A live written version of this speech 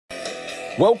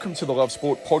Welcome to the Love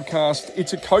Sport podcast.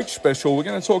 It's a coach special. We're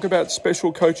going to talk about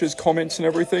special coaches' comments and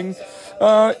everything.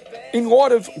 In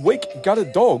light of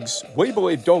weak-gutted dogs, we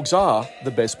believe dogs are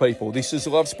the best people. This is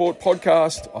the Love Sport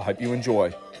podcast. I hope you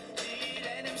enjoy.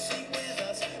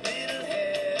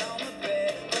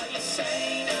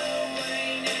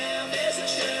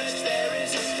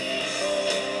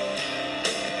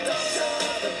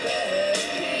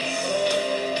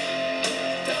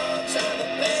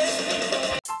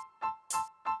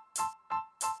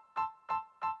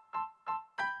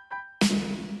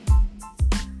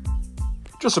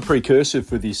 Just a precursor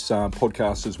for this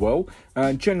podcast as well.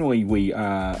 Generally, we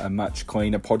are a much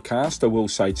cleaner podcast. I will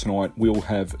say tonight we'll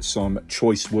have some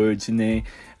choice words in there.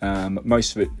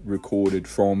 Most of it recorded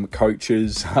from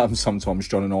coaches. Sometimes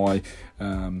John and I,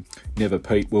 never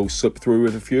Pete, will slip through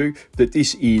with a few. But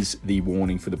this is the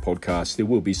warning for the podcast. There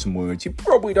will be some words you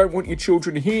probably don't want your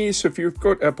children to hear. So if you've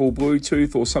got Apple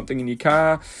Bluetooth or something in your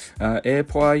car,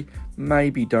 AirPlay,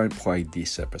 maybe don't play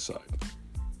this episode.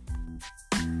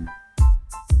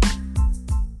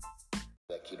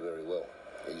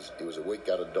 He was a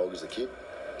weak-gutted dog as a kid,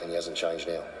 and he hasn't changed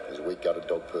now. He's a weak-gutted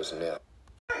dog person now.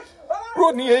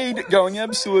 Rodney Eade going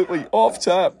absolutely off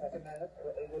tap.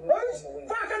 Who's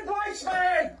fucking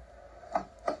policeman?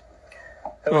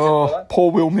 Oh,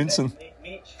 Paul Wilminson. Come on,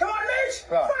 Mitch! Right.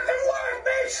 Fucking work,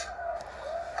 Mitch!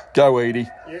 Go, Eady.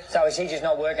 So is he just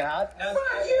not working hard? Fuck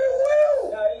you,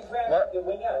 Will! No, he's round What? the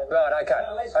winger. Right, okay.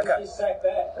 Unless Okay. we just sack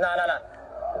that. No.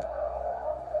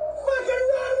 Fucking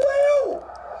run, Will!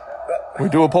 We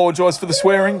do apologise for the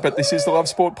swearing, but this is the Love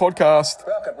Sport podcast.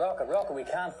 Rocket, we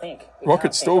can't think.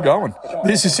 Rocket's still going.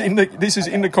 This is in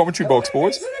the commentary box,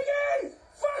 boys. Listen again!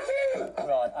 Fuck you!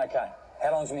 Right, okay.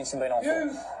 How long's Minson been on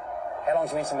for? How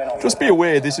long's Minson been on for? Just be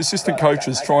aware, there's assistant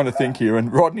coaches trying to think here,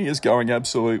 and Rodney is going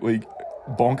absolutely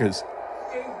bonkers.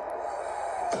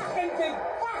 Fucking big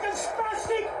fucking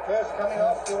spastic!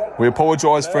 We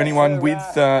apologise for anyone with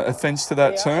offence to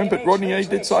that term, but Rodney Eade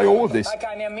did say all of this.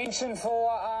 Okay, now Minson for,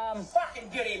 Fucking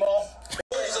get him off!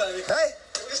 Hey?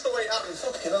 Just the way it happens.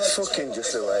 Fucking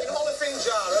just the way. On the things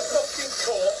are a fucking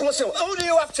court. Listen, who do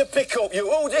you have to pick up, you?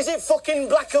 Who, is it fucking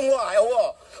black and white or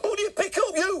what? Who do you pick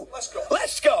up, you?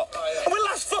 Lescott. yeah. And we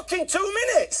last fucking 2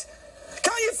 minutes.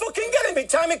 Can't you fucking get him every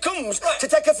time it comes to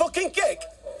take a fucking kick?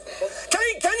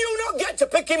 Can you not get to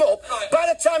pick him up by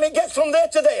the time it gets from there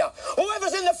to there?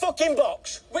 Whoever's in the fucking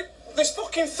box. There's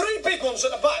fucking 3 big ones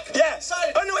at the back. Yeah.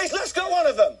 I know, is Lescott one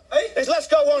of them? Is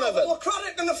Lescott one of them? Well,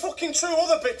 Craddock and the fucking 2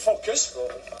 other big fuckers.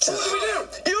 So what do we do?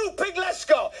 You pick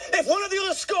Lescott. If one of the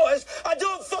others scores, I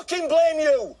don't fucking blame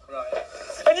you. Right.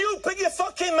 And you pick your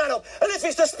fucking man up. And if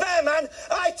it's the spare man,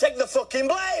 I take the fucking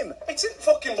blame. It's in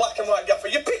fucking black and white, Gaffer.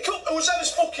 You pick up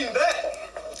whoever's fucking there.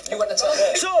 You went to take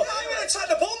it. So, I'm going to take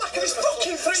the ball back and there's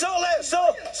fucking 3.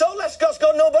 so Lescott's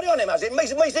got nobody on him, has he?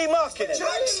 Is he marking him?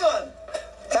 James, man.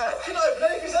 You know,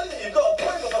 Vegas, hasn't it? You've got a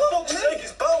point, but for fuck's sake,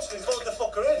 it's bouncing, he's got the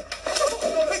fucker in.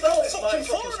 Pick the whole fucking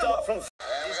Start from...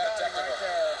 And we got technical.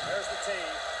 There's the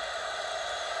tee.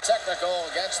 Technical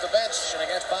against the bench and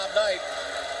against Bob Knight.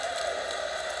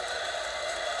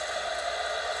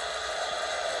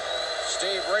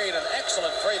 Steve Reed, an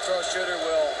excellent free throw shooter,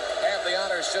 will have the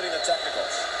honors shooting the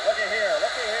technicals. Looky here.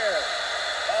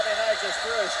 Bobby Knight just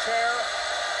threw his chair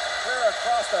clear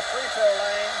across the free throw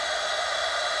lane.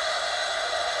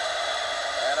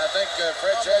 And I think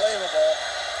Fred unbelievable.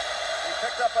 He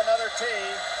picked up another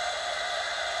tee.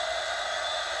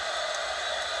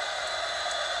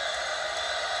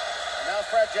 And now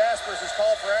Fred Jaspers is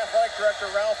called for athletic director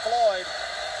Ralph Floyd.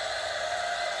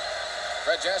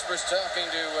 Fred Jaspers talking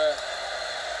to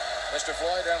Mr.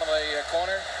 Floyd down in the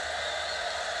corner.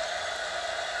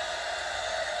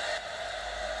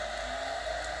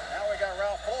 Now we got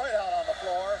Ralph Floyd out on the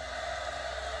floor.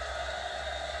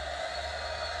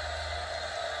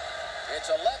 It's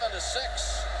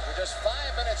 11-6. We're just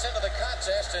 5 minutes into the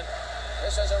contest, and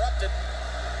this has erupted.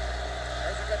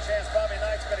 There's a good chance Bobby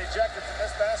Knight's been ejected from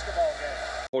this basketball game.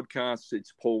 Podcast,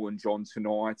 it's Paul and John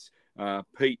tonight.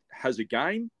 Pete has a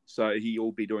game, so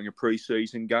he'll be doing a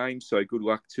pre-season game, so good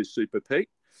luck to Super Pete.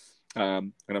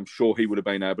 And I'm sure he would have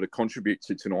been able to contribute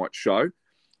to tonight's show.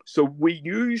 So we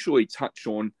usually touch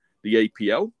on the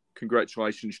EPL.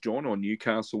 Congratulations, John, on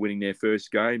Newcastle winning their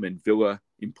first game and Villa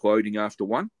imploding after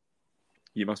one.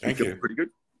 You must be feeling pretty good.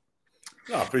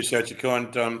 No, I appreciate your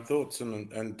kind thoughts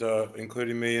and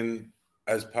including me in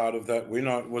as part of that win.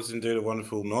 It was indeed a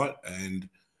wonderful night, and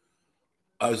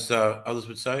as others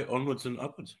would say, onwards and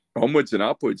upwards. Onwards and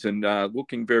upwards, and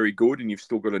looking very good. And you've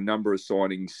still got a number of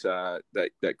signings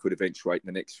that could eventuate in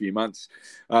the next few months.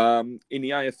 In the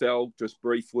AFL, just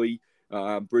briefly,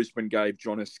 Brisbane gave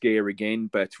John a scare again,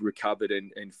 but recovered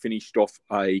and finished off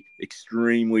a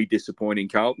extremely disappointing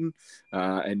Carlton.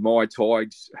 And my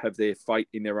Tigers have their fate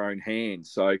in their own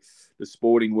hands. So the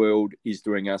sporting world is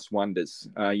doing us wonders.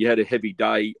 You had a heavy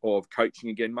day of coaching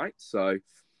again, mate. So,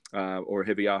 or a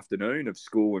heavy afternoon of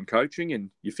school and coaching, and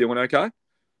you feeling okay?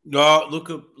 No, look,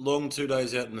 a long 2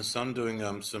 days out in the sun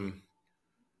doing some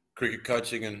cricket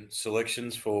coaching and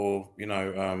selections for,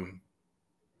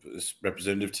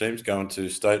 representative teams going to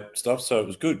state stuff. So it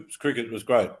was good. Cricket was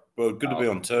great. Well, good to be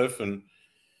on turf and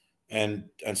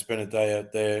spend a day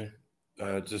out there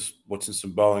just watching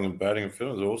some bowling and batting and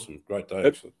feeling. It was awesome. Great day,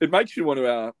 actually. It makes you want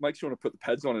to put the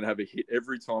pads on and have a hit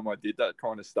every time I did that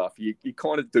kind of stuff. You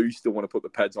kind of do still want to put the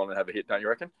pads on and have a hit, don't you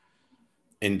reckon?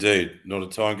 Indeed. Not a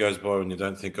time goes by when you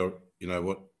don't think,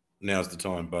 now's the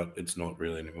time, but it's not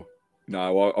really anymore.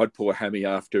 No, I'd pull a hammy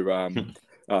after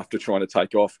after trying to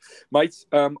take off. Mates,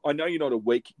 I know you're not a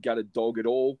weak-gutted dog at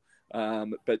all,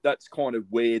 but that's kind of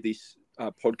where this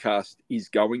podcast is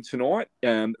going tonight.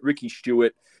 Ricky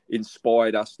Stuart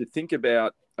inspired us to think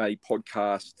about a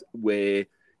podcast where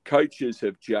coaches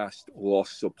have just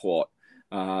lost the plot.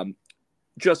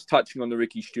 Just touching on the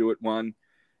Ricky Stuart one,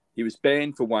 he was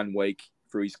banned for 1 week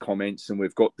for his comments, and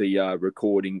we've got the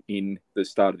recording in the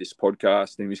start of this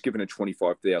podcast, and he was given a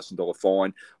 $25,000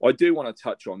 fine. I do want to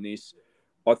touch on this.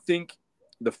 I think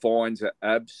the fines are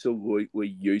absolutely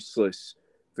useless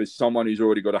for someone who's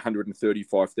already got a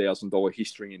 $135,000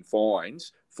 history in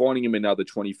fines. Fining him another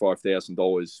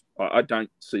 $25,000, I don't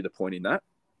see the point in that.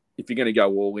 If you're going to go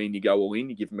all in, you go all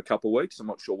in. You give him a couple of weeks. I'm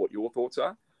not sure what your thoughts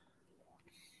are.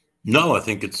 No, I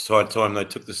think it's high time they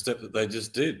took the step that they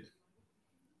just did.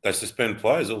 They suspend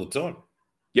players all the time.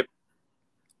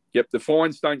 Yep. The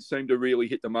fines don't seem to really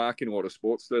hit the mark in a lot of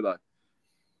sports, do they?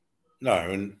 No,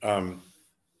 and I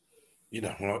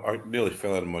nearly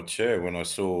fell out of my chair when I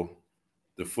saw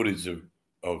the footage of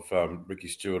Ricky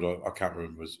Stuart. I can't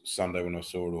remember if it was Sunday when I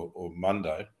saw it or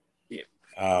Monday. Yeah.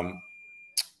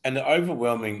 And the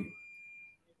overwhelming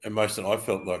emotion I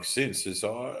felt like since is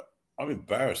I'm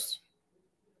embarrassed.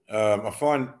 I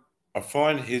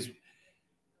find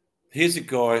here's a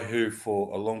guy who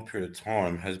for a long period of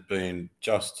time has been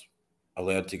just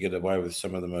allowed to get away with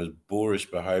some of the most boorish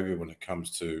behaviour when it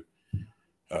comes to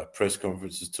press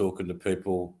conferences, talking to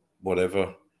people,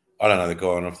 whatever. I don't know the guy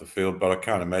on off the field, but I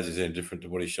can't imagine he's any different to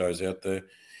what he shows out there.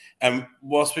 And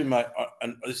whilst we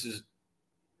and this is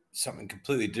something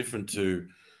completely different to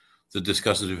the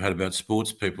discussions we've had about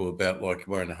sports people, about like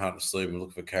wearing a heart and sleeve and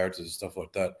looking for characters and stuff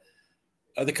like that.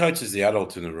 The coach is the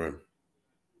adult in the room.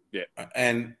 Yeah.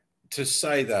 And to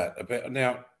say that about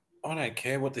now, I don't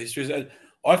care what the history is.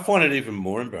 I find it even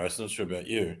more embarrassing, I'm not sure about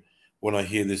you, when I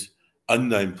hear this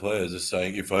unnamed players are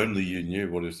saying, if only you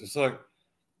knew what it is. It's like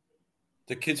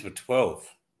the kids were 12.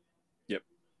 Yep.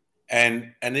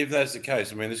 And if that's the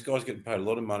case, I mean, this guy's getting paid a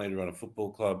lot of money to run a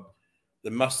football club. They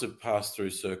must have passed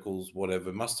through circles,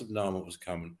 whatever, must have known what was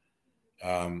coming.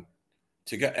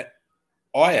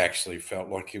 I actually felt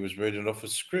like he was reading off a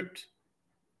script.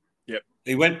 Yep.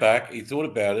 He went back, he thought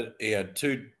about it, he had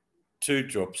two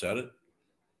drops at it.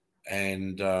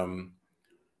 And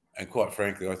quite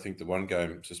frankly, I think the 1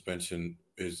 game suspension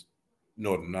is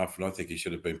not enough, and I think he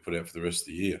should have been put out for the rest of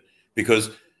the year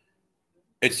because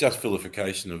it's just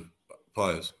vilification of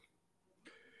players.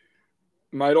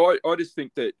 Mate, I just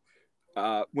think that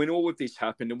when all of this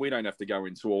happened, and we don't have to go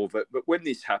into all of it, but when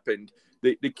this happened,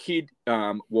 the kid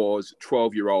was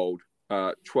 12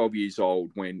 years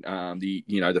old when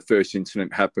the first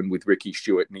incident happened with Ricky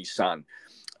Stuart and his son.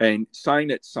 And saying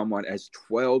that someone as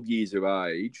 12 years of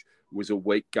age was a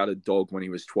weak-gutted dog when he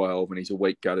was 12 and he's a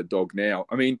weak-gutted dog now.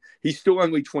 I mean, he's still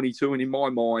only 22, and in my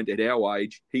mind, at our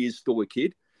age, he is still a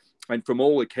kid. And from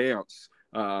all accounts,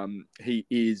 he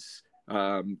is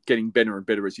getting better and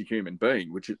better as a human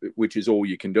being, which is all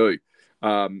you can do.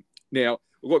 Now,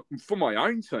 look, for my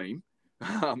own team,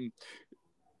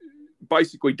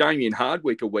 basically Damien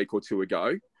Hardwick a week or two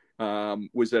ago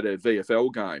was at a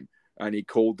VFL game, and he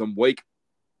called them weak.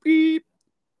 Beep,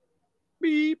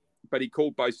 beep. But he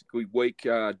called basically weak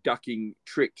ducking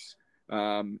tricks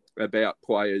about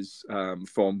players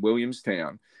from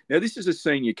Williamstown. Now, this is a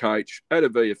senior coach at a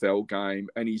VFL game,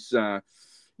 and he's,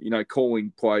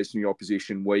 calling players from the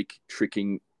opposition weak,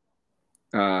 tricking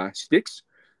sticks,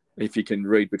 if you can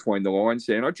read between the lines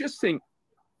there. And I just think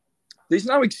there's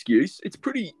no excuse. It's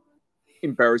pretty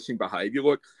embarrassing behaviour.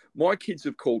 Look, my kids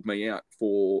have called me out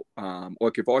for,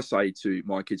 if I say to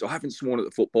my kids, I haven't sworn at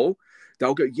the football,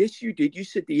 they'll go, yes, you did. You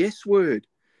said the S word.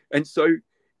 And so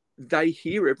they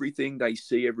hear everything. They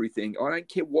see everything. I don't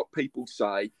care what people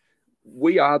say.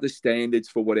 We are the standards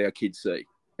for what our kids see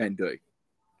and do.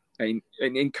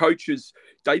 And coaches,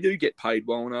 they do get paid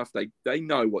well enough. They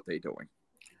know what they're doing.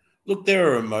 Look,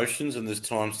 there are emotions, and there's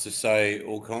times to say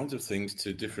all kinds of things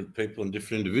to different people and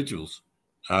different individuals.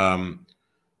 And,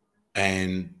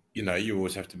 you know, you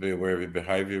always have to be aware of your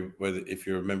behaviour, whether if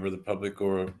you're a member of the public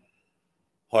or a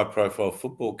high-profile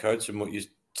football coach, and what you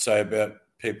say about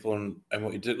people and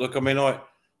what you do. Look, I mean, I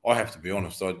have to be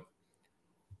honest. I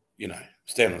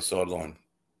stand on the sideline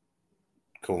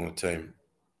calling a team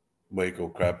weak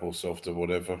or crap or soft or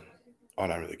whatever. I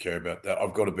don't really care about that.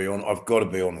 I've got to be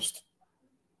honest.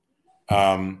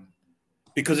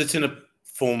 Because it's in a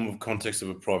form of context of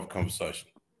a private conversation.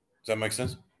 Does that make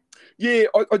sense? Yeah,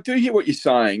 I do hear what you're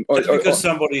saying. Just because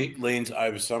somebody leans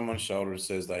over someone's shoulder and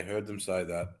says they heard them say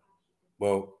that,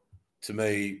 well, to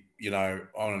me, you know,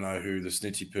 I don't know who the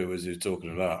snitchy poo is who's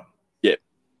talking it up. Yeah.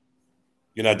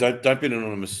 You know, don't be an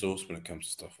anonymous source when it comes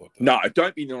to stuff like that. No,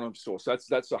 don't be an anonymous source. That's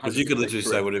because you could literally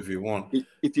say whatever you want.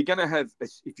 If you're going to have,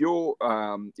 if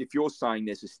you're saying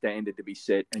there's a standard to be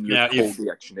set and you've called the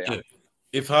action out.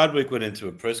 If Hardwick went into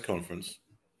a press conference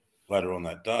later on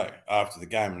that day after the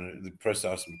game and the press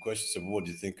asked him a question, said, well, what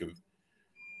do you think of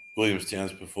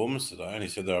Williamstown's performance today? And he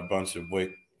said, they're a bunch of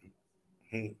weak.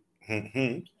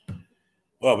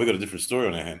 Well, we've got a different story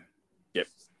on our hand. Yep.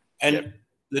 And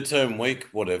the term weak,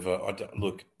 whatever,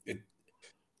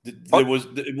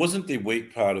 it wasn't the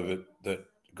weak part of it that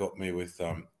got me with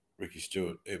Ricky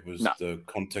Stuart. It was the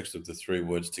context of the three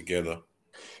words together.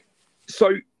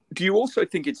 So do you also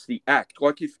think it's the act?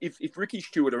 Like if Ricky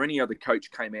Stuart or any other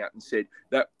coach came out and said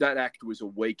that act was a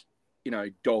weak,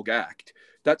 dog act,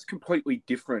 that's completely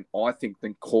different, I think,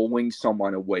 than calling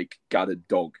someone a weak, gutted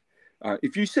dog.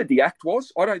 If you said the act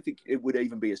was, I don't think it would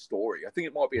even be a story. I think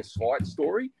it might be a slight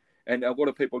story. And a lot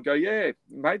of people go, yeah,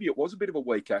 maybe it was a bit of a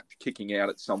weak act kicking out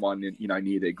at someone,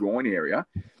 near their groin area.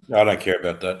 No, I don't care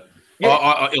about that. Yeah.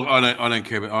 I don't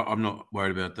care about. I'm not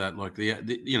worried about that. Like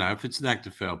if it's an act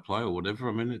of foul play or whatever,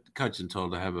 I mean, the coach is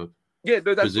entitled to have a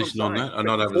position on that. I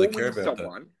don't really care about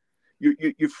that.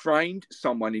 You framed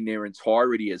someone in their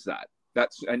entirety as that.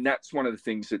 That's one of the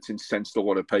things that's incensed a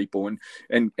lot of people.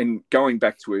 And going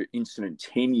back to an incident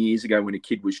 10 years ago when a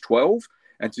kid was 12,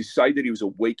 and to say that he was a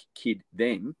weak kid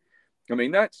then, I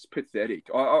mean, that's pathetic.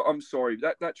 I'm sorry.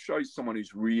 That shows someone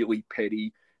who's really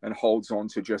petty and holds on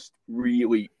to just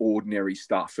really ordinary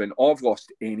stuff. And I've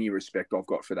lost any respect I've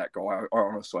got for that guy. I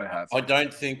honestly have. I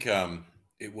don't think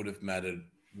it would have mattered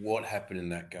what happened in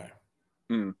that game.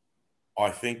 Mm. I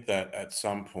think that at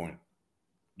some point,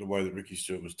 the way that Ricky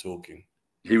Stuart was talking,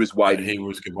 he was waiting. He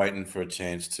was waiting for a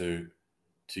chance to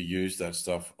use that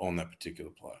stuff on that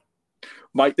particular player.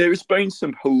 Mate, there has been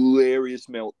some hilarious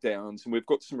meltdowns, and we've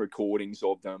got some recordings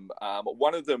of them.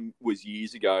 One of them was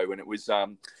years ago, and it was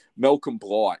Malcolm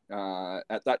Blight.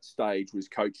 At that stage, was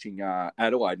coaching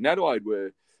Adelaide. And Adelaide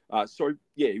were,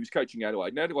 he was coaching Adelaide.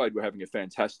 And Adelaide were having a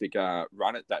fantastic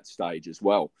run at that stage as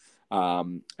well.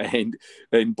 And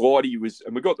Blighty was,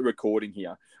 and we've got the recording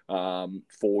here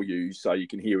for you, so you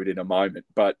can hear it in a moment.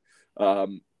 But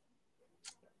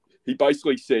he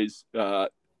basically says,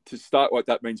 to start like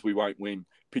that means we won't win,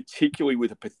 particularly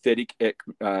with a pathetic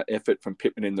effort from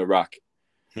Pittman in the ruck.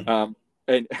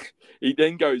 And he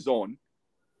then goes on,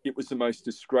 it was the most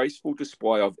disgraceful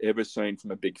display I've ever seen from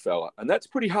a big fella. And that's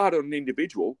pretty hard on an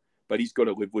individual, but he's got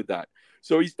to live with that.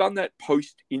 So he's done that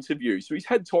post-interview. So he's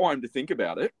had time to think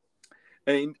about it.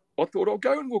 And I thought, I'll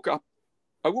go and look up.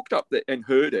 I looked up there and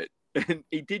heard it. And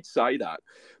he did say that.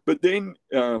 But then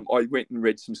I went and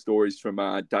read some stories from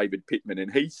David Pittman,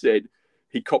 and he said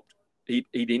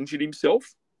he'd injured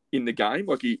himself in the game.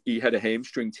 Like he had a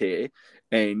hamstring tear,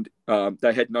 and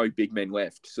they had no big men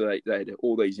left. So they had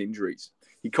all these injuries.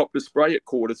 He copped a spray at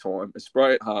quarter time, a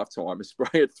spray at half time, a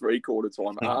spray at 3/4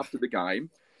 time after the game.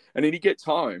 And then he gets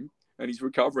home and he's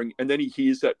recovering. And then he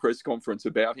hears that press conference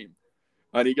about him.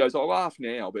 And he goes, I laugh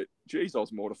now, but geez, I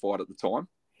was mortified at the time.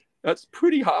 That's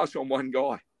pretty harsh on one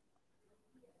guy.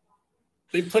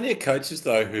 There are plenty of coaches,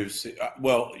 though, who've,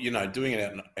 doing it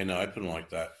out in open like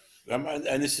that.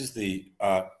 And this is the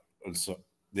art and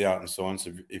science,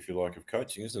 if you like, of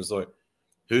coaching, isn't it? It's like,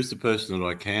 who's the person that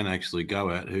I can actually go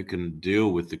at who can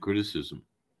deal with the criticism?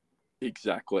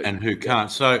 Exactly. And who can't.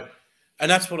 So, and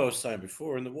that's what I was saying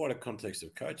before, in the wider context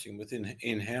of coaching, within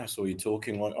in-house, or you're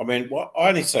talking like, I mean, I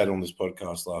only said on this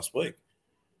podcast last week,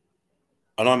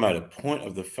 and I made a point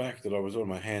of the fact that I was on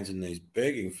my hands and knees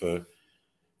begging for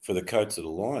the coach of the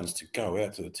Lions to go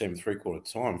out to the team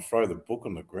 3/4 time, throw the book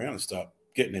on the ground and start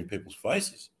getting in people's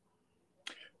faces.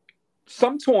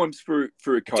 Sometimes for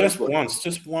a coach.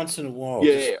 Just once in a while.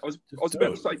 Yeah, I was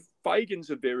about to say, Fagan's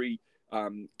a very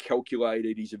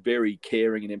calculated. He's a very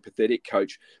caring and empathetic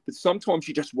coach. But sometimes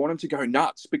you just want him to go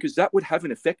nuts because that would have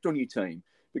an effect on your team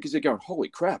because they're going, holy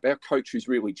crap, our coach who's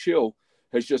really chill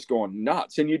has just gone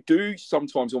nuts. And you do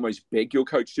sometimes almost beg your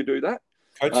coach to do that.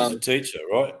 Coach is a teacher,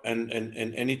 right? And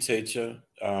any teacher,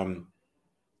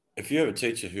 if you have a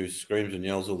teacher who screams and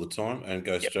yells all the time and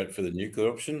goes straight for the nuclear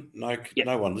option,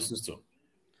 no one listens to him.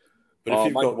 But if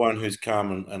you've got one who's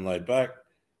calm and laid back,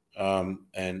 or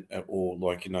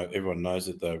like, everyone knows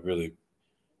that they're really,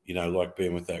 like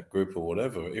being with that group or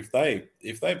whatever, if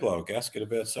they blow a gasket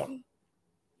about something,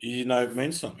 it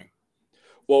means something.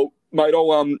 Well, mate,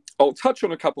 I'll touch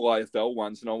on a couple AFL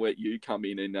ones and I'll let you come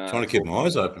in and trying to keep my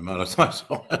eyes open, mate.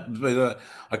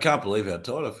 I can't believe how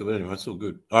tired I feel. Anyway, it's all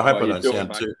good. I hope I don't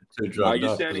sound too drugged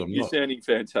up. You're sounding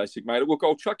fantastic, mate. Look,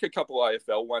 I'll chuck a couple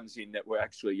AFL ones in that were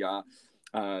actually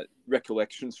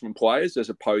recollections from players as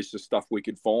opposed to stuff we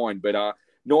could find. But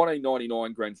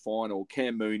 1999 grand final,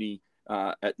 Cam Mooney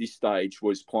at this stage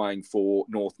was playing for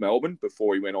North Melbourne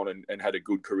before he went on and had a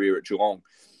good career at Geelong.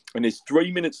 And there's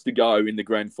 3 minutes to go in the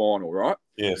grand final, right?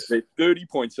 Yes. They're 30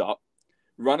 points up.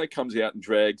 Runner comes out and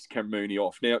drags Cam Mooney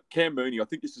off. Now, Cam Mooney, I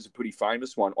think this is a pretty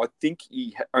famous one. I think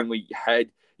he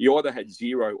either had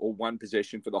 0 or 1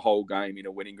 possession for the whole game in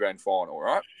a winning grand final,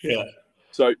 right? Yeah.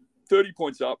 So 30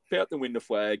 points up, about to win the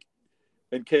flag.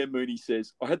 And Cam Mooney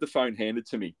says, I had the phone handed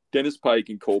to me. Dennis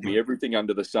Pagan called me everything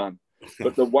under the sun.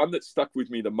 But the one that stuck with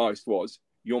me the most was,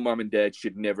 your mum and dad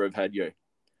should never have had you.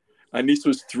 And this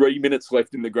was 3 minutes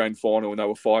left in the grand final and they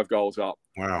were 5 goals up.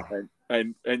 Wow.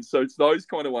 And so it's those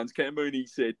kind of ones. Cam Mooney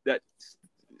said that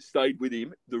stayed with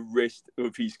him the rest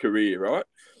of his career, right?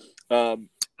 And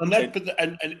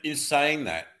in saying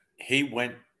that, he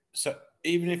went, so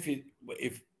even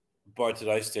if by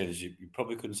today's standards, you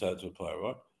probably couldn't say it to a player,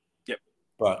 right? Yep.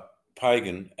 But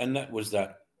Pagan, and that was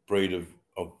that breed of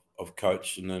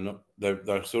coach, and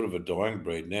they're sort of a dying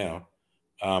breed now.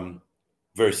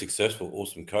 Very successful,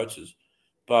 awesome coaches.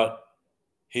 But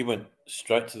he went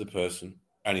straight to the person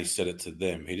and he said it to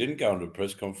them. He didn't go into a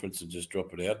press conference and just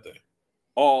drop it out there.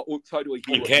 Oh, well, totally.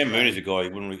 And Cam Mooney's a guy,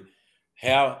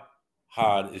 how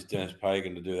hard is Dennis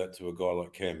Pagan to do that to a guy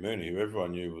like Cam Mooney, who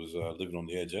everyone knew was living on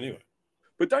the edge anyway?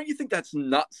 But don't you think that's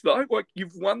nuts, though? Like,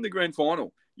 you've won the grand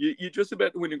final. You're just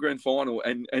about to win a grand final,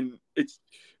 and it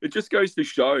just goes to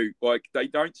show, like, they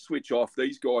don't switch off.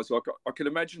 These guys, like, I can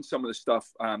imagine some of the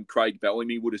stuff Craig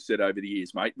Bellamy would have said over the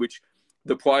years, mate, which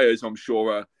the players, I'm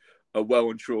sure, are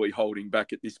well and truly holding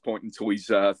back at this point until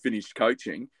he's finished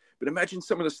coaching. But imagine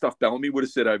some of the stuff Bellamy would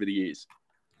have said over the years.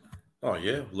 Oh,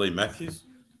 yeah. Lee Matthews.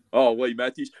 Oh, Lee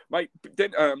Matthews. Mate,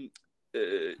 then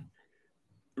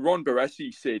Ron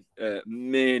Barassi said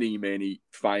many, many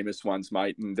famous ones,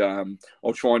 mate, and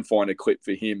I'll try and find a clip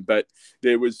for him. But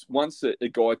there was once a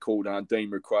guy called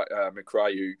Dean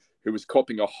McRae who was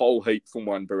copping a whole heap from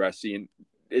one Barassi, and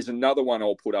there's another one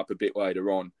I'll put up a bit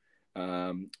later on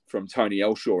from Tony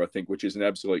Elshaw, I think, which is an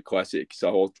absolute classic.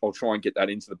 So I'll try and get that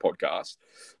into the podcast.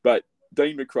 But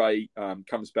Dean McRae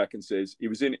comes back and says he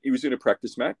was in a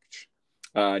practice match.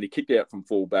 And he kicked out from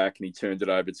full back and he turned it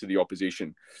over to the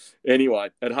opposition. Anyway,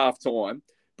 at half-time,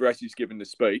 Barassi's given the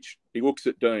speech. He looks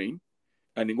at Dean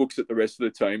and he looks at the rest of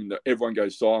the team. And everyone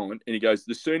goes silent. And he goes,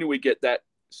 the sooner we get that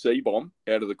C-bomb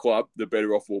out of the club, the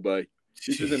better off we'll be.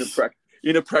 This is in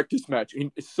a practice match.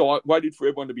 Waited for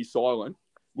everyone to be silent,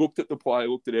 looked at the player,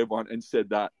 looked at everyone and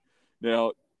said that.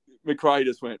 Now, McRae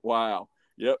just went, wow,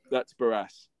 yep, that's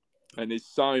Barras. And there's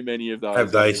so many of those.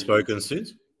 Have they spoken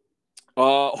since?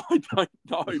 I don't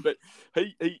know, but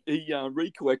he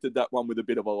recollected that one with a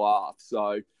bit of a laugh.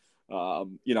 So,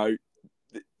 you're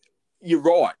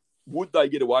right. Would they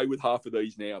get away with half of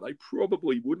these now? They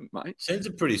probably wouldn't, mate. Sends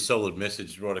a pretty solid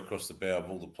message right across the bow of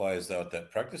all the players though at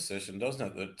that practice session,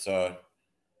 doesn't it? That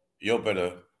you're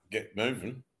better get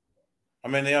moving. I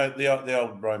mean, the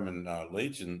old Roman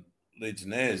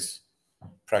legionnaires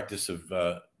practice of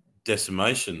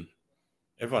decimation.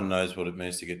 Everyone knows what it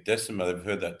means to get decimated. They've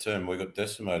heard that term. We got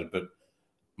decimated, but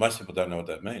most people don't know what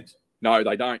that means. No,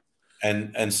 they don't.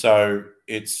 And so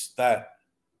it's that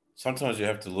sometimes you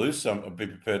have to lose some, or be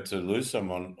prepared to lose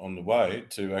someone on the way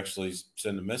to actually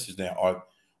send a message. Now,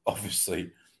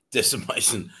 obviously,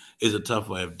 decimation is a tough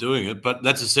way of doing it, but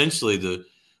that's essentially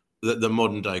the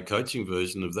modern day coaching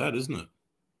version of that, isn't it?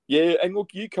 Yeah, and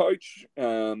look, you coach.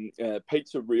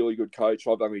 Pete's a really good coach.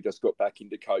 I've only just got back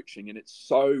into coaching, and it's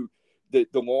so. The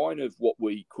line of what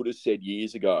we could have said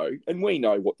years ago, and we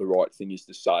know what the right thing is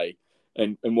to say,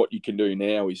 and what you can do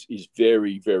now is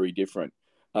very, very different.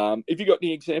 Have you got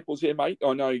any examples here, mate?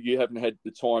 I know you haven't had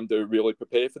the time to really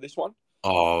prepare for this one.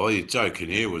 Oh, Joe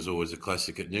Kinnear was always a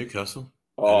classic at Newcastle.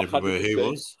 and everywhere 100%. he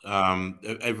was.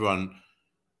 Everyone,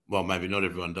 well, maybe not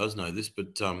everyone does know this,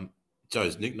 but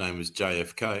Joe's nickname was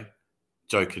JFK,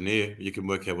 Joe Kinnear. You can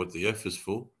work out what the F is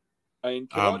for. And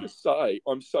can I just say,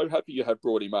 I'm so happy you have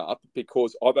brought him up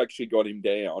because I've actually got him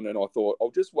down, and I thought I'll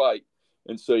just wait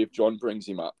and see if John brings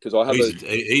him up because I have.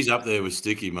 He's up there with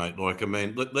Sticky, mate. Like, I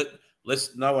mean,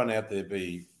 let's no one out there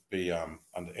be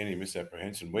under any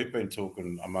misapprehension. We've been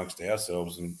talking amongst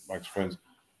ourselves and amongst friends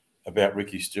about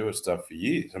Ricky Stewart stuff for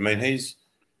years. I mean, he's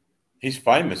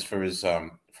famous for his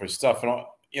stuff, and I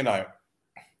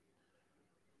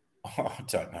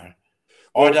don't know.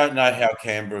 I don't know how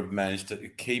Canberra managed to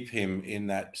keep him in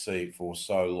that seat for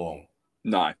so long.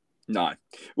 No.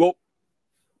 Well,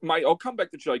 mate, I'll come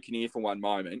back to Joe Kinnear for one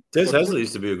moment. Des Hasler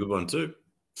used to be a good one too.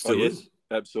 Still is.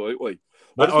 Absolutely.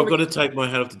 But I've got to take my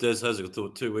hat off to Des Hasler. I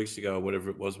thought 2 weeks ago or whatever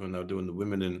it was when they were doing the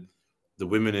women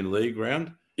in league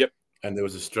round. Yep. And there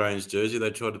was a strange jersey they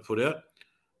tried to put out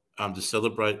to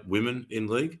celebrate women in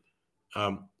league.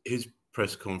 His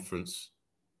press conference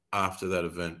after that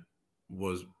event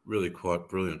was really quite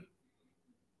brilliant.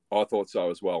 I thought so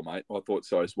as well, mate. I thought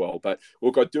so as well. But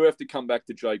look, I do have to come back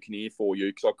to Joe Kinnear for you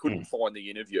because I couldn't find the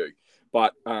interview.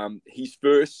 But his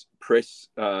first press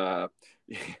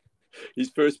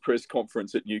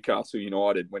conference at Newcastle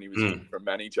United when he was a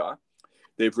manager,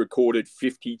 they've recorded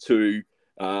 52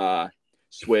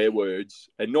 swear words,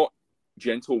 and not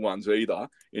gentle ones either,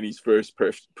 in his first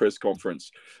press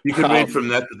conference. You can read from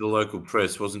that the local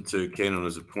press wasn't too keen on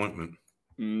his appointment.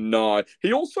 No.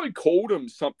 He also called him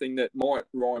something that might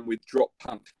rhyme with drop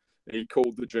punt. He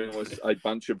called the journalists a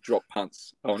bunch of drop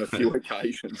punts on a few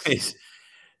occasions.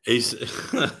 He's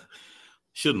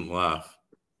shouldn't laugh.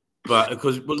 But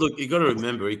look, you got to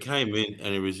remember, he came in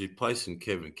and he was replacing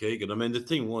Kevin Keegan. I mean, the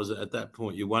thing was, at that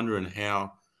point, you're wondering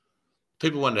how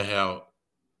people wonder how,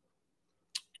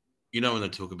 when they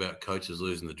talk about coaches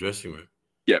losing the dressing room.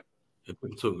 Yep. People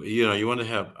talk, you wonder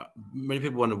how many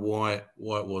people wonder why it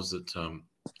was that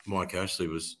Mike Ashley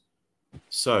was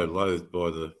so loathed by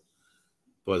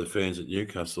the fans at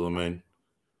Newcastle. I mean,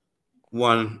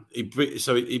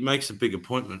 he makes a big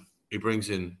appointment. He brings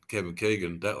in Kevin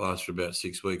Keegan. That lasts for about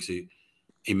 6 weeks.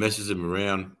 He messes him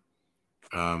around.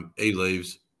 He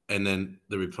leaves, and then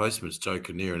the replacement's Joe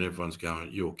Kinnear, and everyone's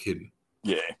going, "You're kidding."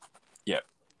 Yeah.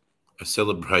 A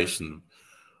celebration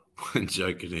when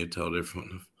Joe Kinnear told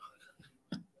everyone.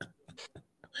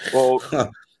 Well,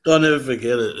 I'll never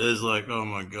forget it. It's like, oh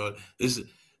my god, this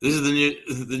is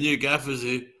the new gaffers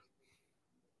here.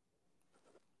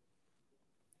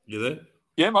 You there?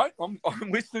 Yeah, mate. I'm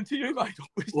listening to you, mate.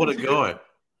 What a guy!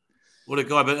 What a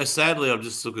guy! But sadly, I'm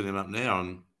just looking him up now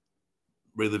and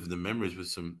reliving the memories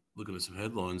with looking at some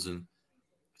headlines, and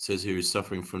it says here he's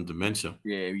suffering from dementia.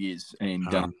 Yeah, he is,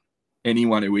 and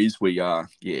anyone who is, we are.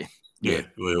 Yeah.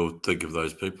 We all think of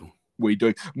those people. We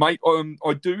do, mate.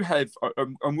 I do have.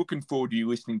 I'm looking forward to you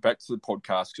listening back to the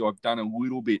podcast because I've done a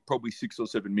little bit, probably 6 or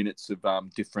 7 minutes of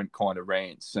different kind of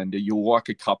rants, and you'll like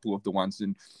a couple of the ones.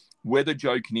 And whether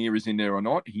Joe Kinnear is in there or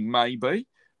not, he may be,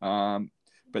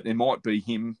 but there might be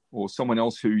him or someone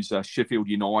else who's a Sheffield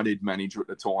United manager at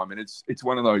the time, and it's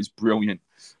one of those brilliant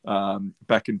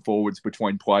back and forwards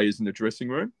between players in the dressing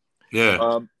room.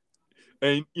 Yeah,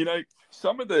 and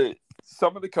some of the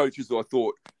coaches I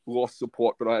thought lost the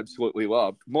plot, but I absolutely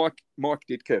loved. Mike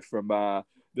Ditka from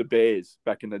the Bears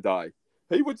back in the day.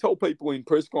 He would tell people in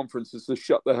press conferences to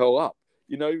shut the hell up.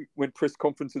 When press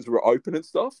conferences were open and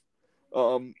stuff.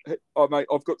 Mate,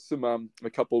 I've got some a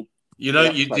couple.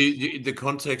 The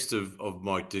context of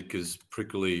Mike Ditka's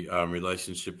prickly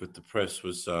relationship with the press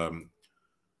was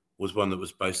one that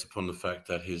was based upon the fact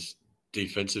that his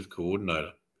defensive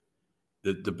coordinator.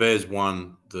 The Bears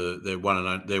won their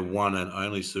one and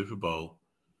only Super Bowl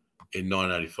in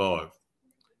 1985,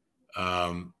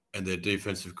 and their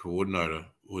defensive coordinator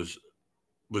was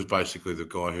basically the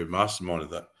guy who masterminded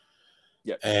that.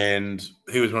 Yeah, and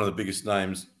he was one of the biggest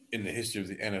names in the history of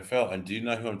the NFL. And do you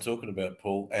know who I'm talking about,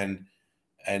 Paul? And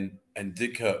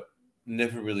Ditka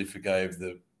never really forgave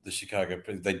the Chicago.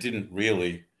 They didn't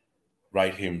really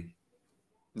rate him.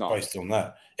 No. Based on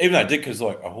that, even though Ditka's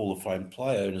like a Hall of Fame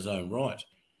player in his own right.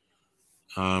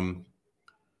 So I'm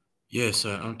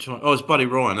trying. Oh, it's Buddy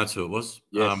Ryan. That's who it was.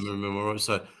 Yes. Remember right.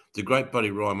 So the great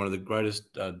Buddy Ryan, one of the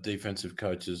greatest defensive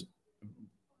coaches.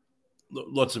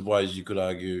 Lots of ways you could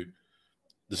argue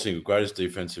the single greatest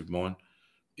defensive mind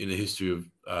in the history of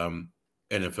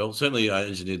NFL. Certainly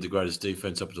engineered the greatest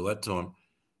defense up until that time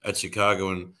at Chicago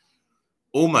and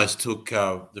almost took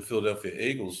the Philadelphia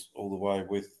Eagles all the way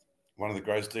with one of the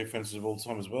greatest defenses of all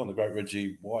time as well. And the great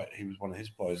Reggie White, he was one of his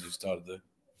players who started there.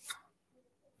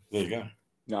 There you go.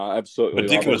 No, absolutely. But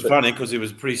Dick was funny because he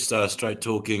was a pretty straight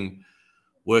talking,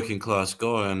 working class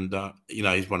guy, and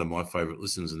he's one of my favourite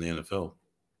listeners in the NFL.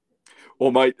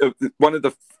 Well, mate,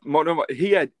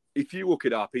 he had. If you look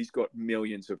it up, he's got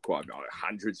millions of quotes,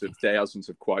 hundreds of thousands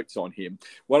of quotes on him.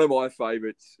 One of my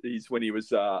favourites is when he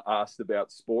was asked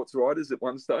about sports writers at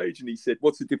one stage, and he said,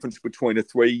 "What's the difference between a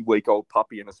 3-week-old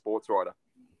puppy and a sports writer?"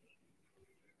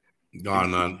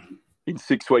 No. In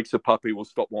 6 weeks, a puppy will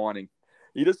stop whining.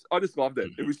 I just loved it.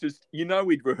 It was just, he'd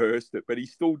rehearsed it, but he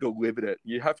still delivered it.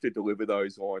 You have to deliver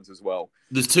those lines as well.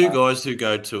 There's two guys who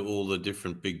go to all the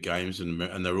different big games, and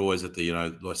they're always at the,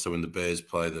 like, so when the Bears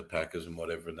play the Packers and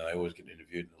whatever, and they always get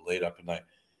interviewed in the lead up, and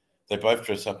they both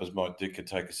dress up as Mike Dick and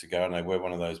take a cigar, and they wear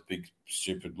one of those big,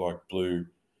 stupid, like, blue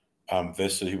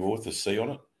vests that he wore with the C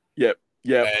on it. Yep.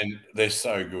 And they're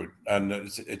so good. And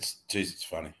it's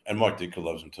funny. And Mike Dick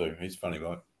loves them too. He's funny,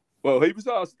 mate. Well, he was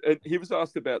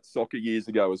asked about soccer years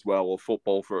ago as well, or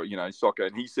football for soccer,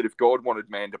 and he said if God wanted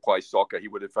man to play soccer, he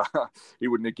wouldn't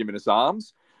have given us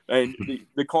arms. And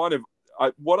the kind of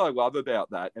what I love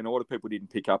about that, and a lot of people didn't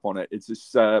pick up on it, it's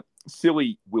this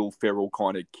silly Will Ferrell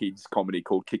kind of kids comedy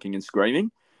called Kicking and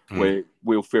Screaming, where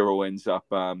Will Ferrell ends up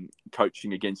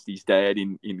coaching against his dad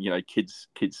in kids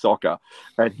soccer,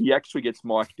 and he actually gets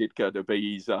Mike Ditka to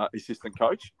be his assistant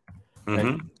coach.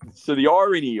 And so the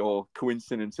irony or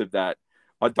coincidence of that,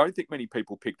 I don't think many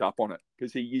people picked up on it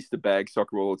because he used to bag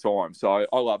soccer all the time. So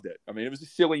I loved it. I mean, it was a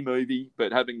silly movie,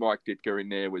 but having Mike Ditka in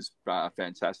there was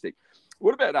fantastic.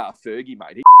 What about Fergie,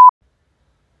 mate?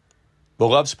 The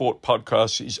Love Sport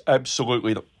podcast is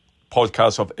absolutely the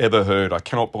podcast I've ever heard. I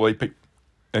cannot believe it.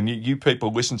 And you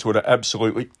people listen to it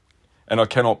absolutely. And I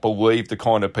cannot believe the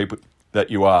kind of people that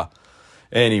you are.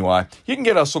 Anyway, you can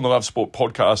get us on the Love Sport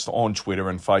podcast on Twitter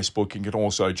and Facebook. You can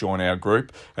also join our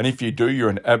group. And if you do, you're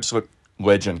an absolute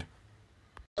legend.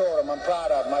 I'm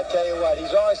proud of him. I tell you what,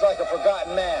 he's always like a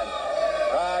forgotten man.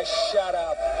 Shut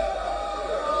up.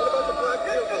 What about the black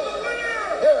vehicle?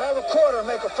 Here, have a quarter and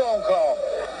make a phone call.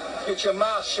 Get your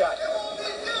mouth shut.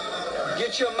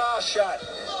 Get your mouth shut,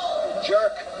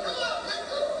 jerk.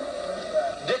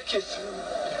 Dick kiss.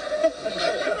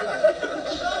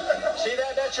 See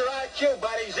that? That's your IQ,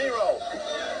 buddy. 0.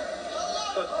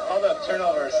 All the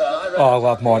turnovers. I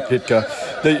love Mike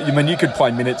Ditka. You could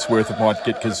play minutes worth of Mike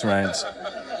Ditka's rants.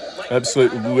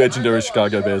 Absolute legendary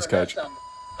Chicago Bears coach.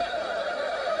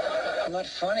 Not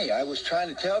funny. I was trying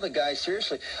to tell the guy,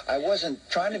 seriously, I wasn't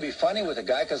trying to be funny with the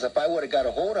guy because if I would have got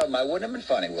a hold of him, I wouldn't have been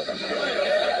funny with him.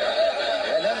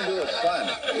 It had nothing to do with fun.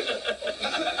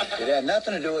 It had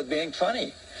nothing to do with being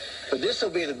funny. But this will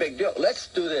be the big deal. Let's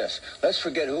do this. Let's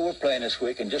forget who we're playing this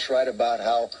week and just write about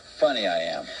how funny I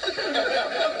am.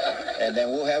 And then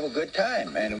we'll have a good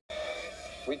time. And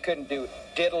we couldn't do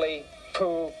diddly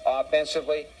poo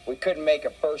offensively. We couldn't make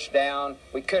a first down.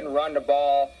 We couldn't run the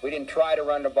ball. We didn't try to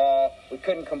run the ball. We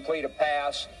couldn't complete a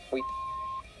pass.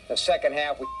 The second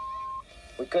half,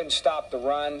 we couldn't stop the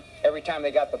run. Every time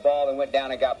they got the ball, they went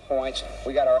down and got points.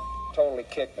 We got our totally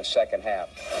kicked in the second half.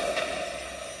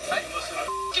 Hey,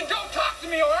 don't talk to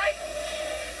me, all right?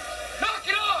 Knock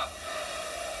it off!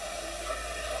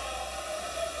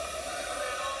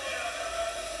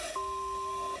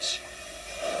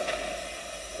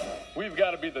 We've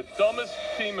got to be the dumbest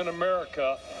team in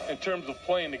America in terms of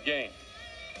playing the game.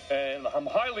 And I'm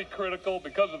highly critical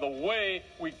because of the way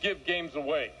we give games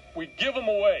away. We give them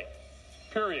away,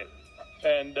 period.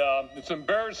 And it's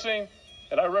embarrassing,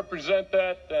 and I represent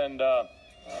that, and I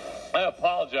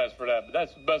apologize for that, but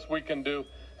that's the best we can do.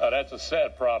 That's a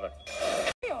sad product.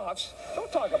 Playoffs?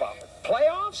 Don't talk about it.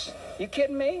 Playoffs? You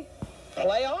kidding me?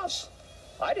 Playoffs?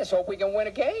 I just hope we can win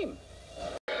a game.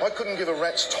 I couldn't give a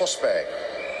rat's toss bag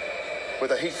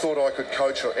whether he thought I could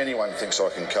coach or anyone thinks I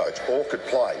can coach or could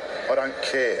play. I don't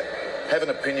care. Have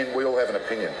an opinion, we all have an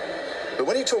opinion. But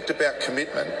when he talked about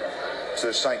commitment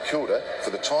to St Kilda, for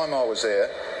the time I was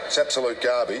there, it's absolute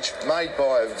garbage, made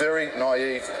by a very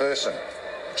naive person.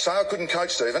 Say I couldn't coach,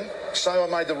 Stephen. Say I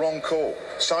made the wrong call.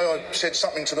 Say I said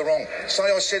something to the wrong. Say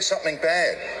I said something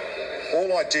bad.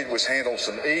 All I did was handle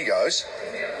some egos,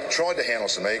 tried to handle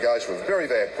some egos with a very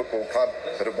bad football club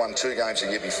that had won 2 games a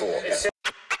year before.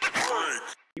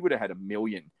 He would have had 1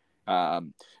 million.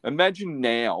 Imagine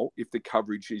now if the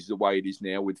coverage is the way it is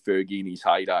now with Fergie in his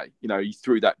heyday. He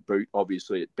threw that boot,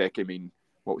 obviously, at Beckham in,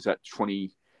 what was that,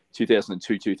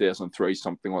 2002, 2003,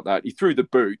 something like that. He threw the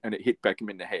boot and it hit Beckham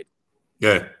in the head.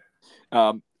 Yeah.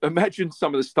 Imagine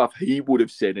some of the stuff he would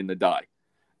have said in the day.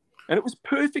 And it was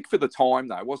perfect for the time,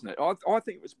 though, wasn't it? I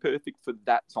think it was perfect for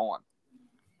that time.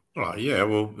 Oh, yeah.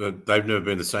 Well, they've never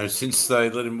been the same since they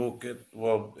let him walk out.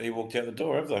 Well, he walked out the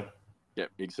door, have they? Yeah,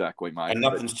 exactly, mate. And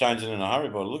nothing's changing in a hurry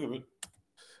by the look of it.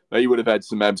 He would have had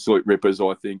some absolute rippers,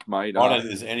 I think, mate. I don't think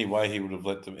there's any way he would have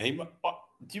let them.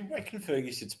 Do you reckon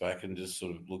Fergie sits back and just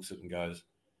sort of looks at it and goes,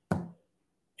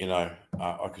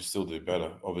 I could still do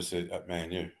better, obviously, at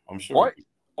Man U. I'm sure.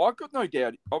 I've got no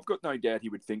doubt. I've got no doubt he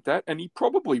would think that, and he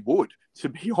probably would, to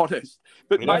be honest.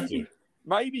 But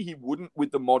maybe he wouldn't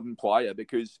with the modern player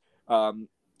because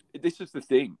this is the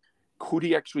thing. Could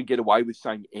he actually get away with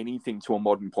saying anything to a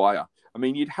modern player? I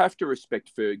mean, you'd have to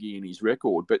respect Fergie and his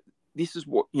record, but this is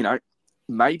what,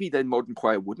 maybe the modern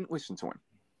player wouldn't listen to him.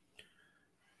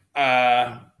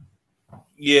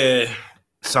 Yeah,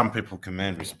 some people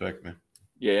command respect, man.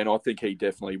 Yeah, and I think he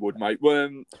definitely would, mate.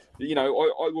 I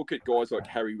look at guys like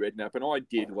Harry Redknapp, and I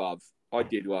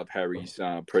did love Harry's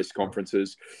press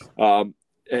conferences.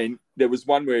 And there was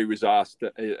one where he was asked,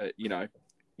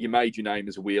 you made your name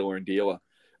as a wheeler and dealer.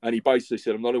 And he basically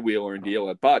said, I'm not a wheeler and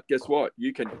dealer, but guess what?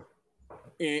 You can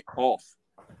off.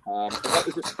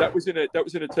 That was in a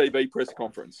TV press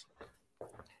conference.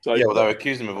 So yeah, well, they were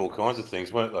accusing him of all kinds of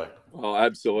things, weren't they? Oh,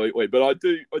 absolutely. But I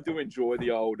do enjoy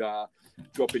the old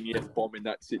dropping the F-bomb in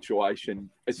that situation,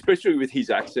 especially with his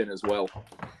accent as well.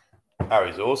 Oh,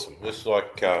 he's awesome. Just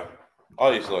like I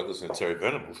used to like listening to Terry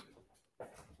Venables.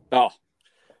 Oh,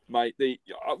 mate,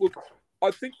 look. I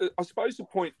think that I suppose the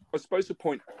point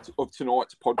of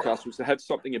tonight's podcast was to have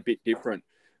something a bit different,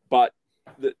 but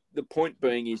the point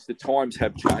being is the times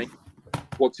have changed.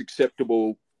 What's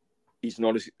acceptable is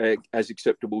not as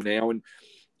acceptable now,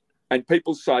 and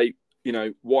people say,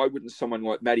 why wouldn't someone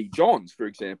like Matty Johns, for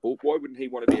example, why wouldn't he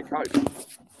want to be a coach?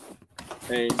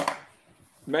 And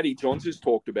Matty Johns has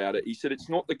talked about it. He said it's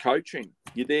not the coaching.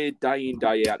 You're there day in,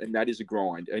 day out, and that is a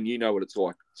grind. And you know what it's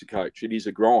like to coach. It is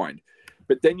a grind.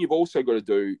 But then you've also got to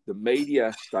do the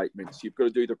media statements. You've got to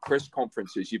do the press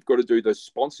conferences. You've got to do the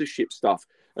sponsorship stuff.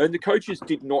 And the coaches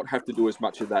did not have to do as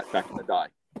much of that back in the day.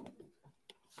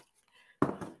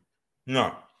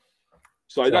 No.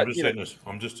 So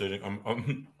I'm just eating.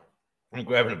 I'm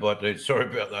grabbing a bite, dude. Sorry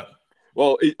about that.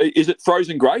 Well, is it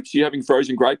frozen grapes? Are you having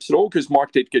frozen grapes at all? Because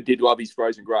Mike Ditka did love his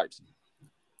frozen grapes.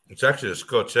 It's actually a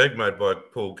Scotch egg made by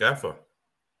Paul Gaffer.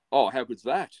 Oh, how good's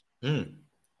that? Mm.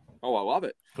 Oh, I love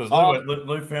it. Because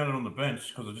Lou found it on the bench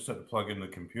because I just had to plug in the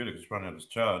computer because it's run out of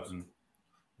charge. And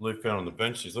Lou found it on the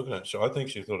bench. She's looking at it. I think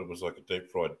she thought it was like a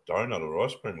deep fried donut or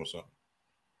ice cream or something.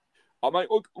 I mean,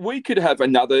 look, we could have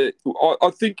another.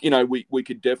 I think we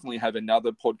could definitely have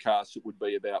another podcast that would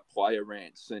be about player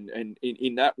rants, and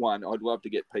in that one, I'd love to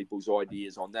get people's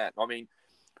ideas on that. I mean,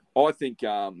 I think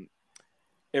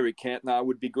Eric Cantona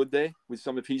would be good there with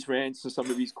some of his rants and some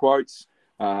of his quotes.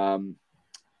 Who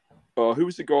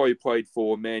was the guy who played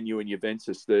for Man U and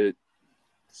Juventus?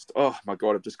 Oh my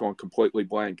God, I've just gone completely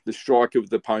blank. The striker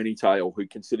with the ponytail who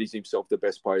considers himself the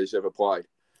best player who's ever played.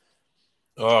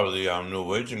 Oh, the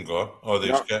Norwegian guy. Oh,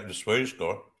 the Swedish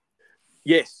guy.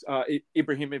 Yes,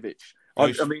 Ibrahimovic.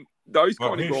 I mean, those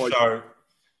kind of guys. So,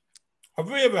 have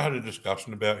we ever had a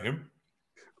discussion about him?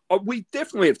 We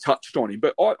definitely have touched on him,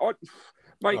 but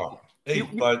mate,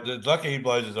 lucky he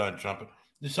blows his own trumpet.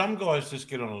 Some guys just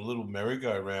get on a little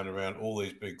merry-go-round around all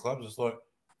these big clubs. It's like,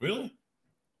 really?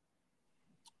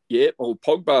 Yeah, well,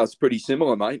 Pogba's pretty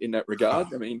similar, mate, in that regard.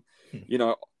 I mean,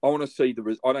 I want to see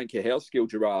I don't care how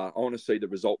skilled you are. I want to see the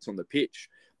results on the pitch.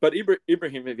 But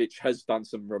Ibrahimovic has done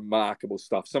some remarkable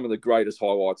stuff, some of the greatest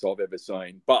highlights I've ever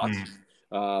seen. But,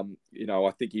 I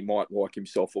think he might like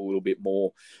himself a little bit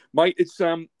more. Mate, it's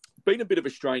been a bit of a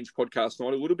strange podcast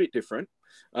tonight, a little bit different.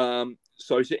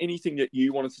 So is there anything that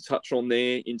you wanted to touch on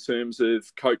there in terms of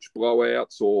coach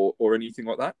blowouts or anything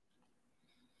like that?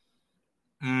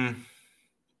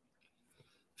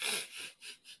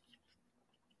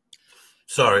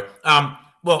 Sorry.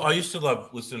 Well, I used to love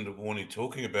listening to Warney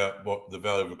talking about what the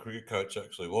value of a cricket coach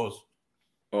actually was.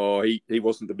 Oh, he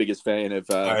wasn't the biggest fan of.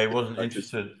 No, he wasn't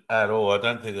interested at all. I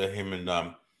don't think that him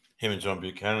and John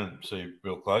Buchanan seem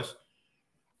real close.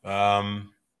 Warren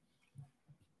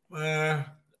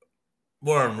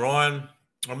Ryan.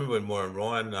 I remember when Warren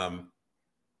Ryan,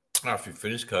 after he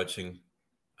finished coaching,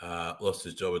 lost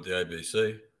his job at the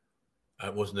ABC.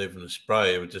 It wasn't even a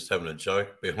spray; he was just having a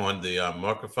joke behind the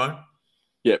microphone.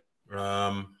 Yep.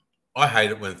 I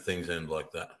hate it when things end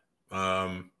like that.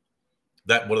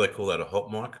 What do they call that? A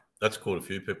hot mic? That's called a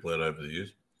few people out over the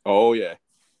years. Oh yeah.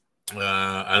 And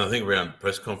I think around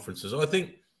press conferences, I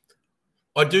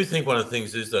do think one of the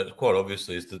things is that quite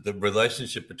obviously is that the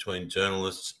relationship between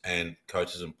journalists and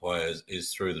coaches and players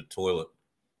is through the toilet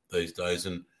these days,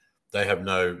 and they have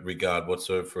no regard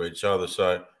whatsoever for each other.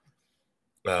 So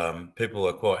people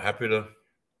are quite happy to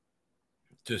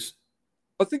just.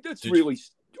 I think that's really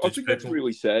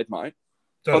sad, mate.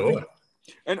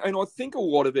 And I think a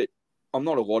lot of it. I'm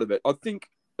not a lot of it. I think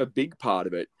a big part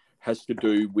of it has to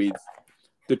do with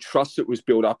the trust that was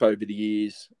built up over the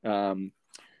years.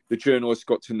 The journalists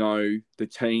got to know the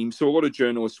team. So a lot of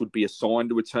journalists would be assigned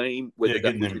to a team.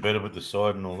 Getting them better with the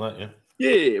side and all that, yeah.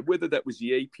 Yeah, whether that was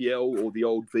the EPL or the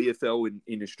old VFL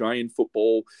in Australian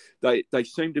football, they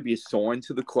seemed to be assigned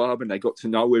to the club and they got to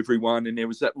know everyone, and there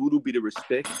was that little bit of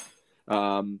respect.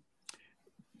 And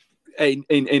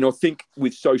I think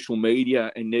with social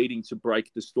media and needing to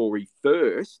break the story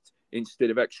first instead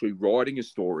of actually writing a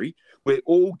story, we're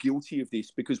all guilty of this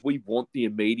because we want the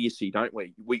immediacy, don't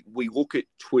we? We look at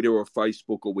Twitter or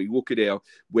Facebook, or we look at our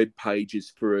web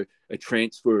pages for a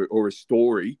transfer or a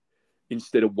story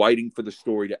instead of waiting for the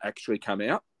story to actually come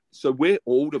out. So we're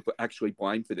all to actually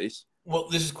blame for this. Well,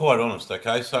 this is quite honest,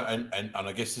 okay? So, and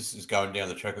I guess this is going down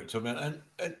the track we're talking about.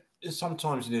 And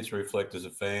sometimes you need to reflect as a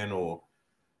fan, or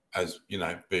as,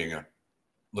 being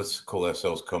let's call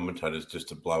ourselves commentators, just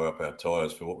to blow up our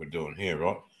tyres for what we're doing here,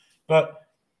 right? But,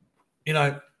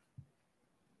 the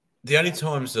only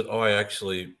times that I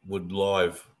actually would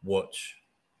live watch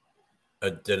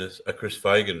a Chris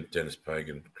Fagan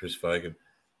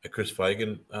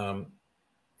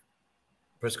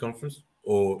press conference,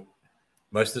 or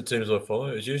most of the teams I follow,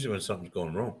 is usually when something's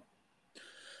gone wrong.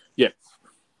 Yeah.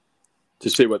 To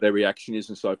see what their reaction is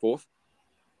and so forth.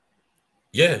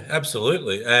 Yeah,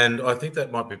 absolutely. And I think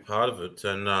that might be part of it.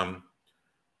 And,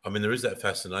 there is that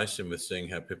fascination with seeing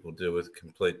how people deal with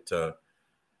complete,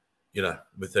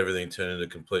 with everything turning into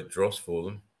complete dross for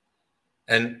them.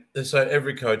 And so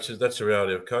every coach, that's the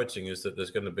reality of coaching, is that there's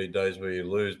going to be days where you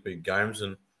lose big games.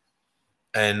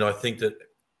 And I think that,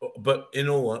 but in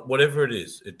all, whatever it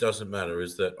is, it doesn't matter,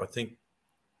 is that I think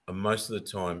most of the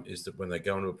time is that when they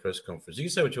go into a press conference, you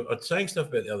can say what you're saying, stuff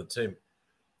about the other team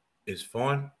is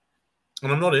fine.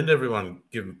 And I'm not into everyone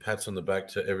giving pats on the back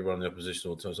to everyone in the opposition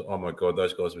all the time. So, oh my God,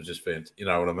 those guys were just fantastic. You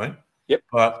know what I mean? Yep.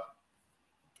 But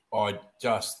I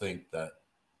just think that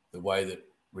the way that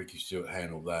Ricky Stuart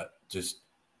handled that,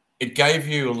 it gave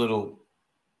you a little,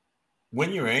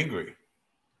 when you're angry,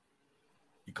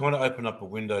 you kind of open up a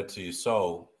window to your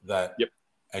soul that, yep.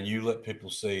 And you let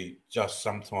people see just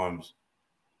sometimes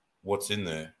what's in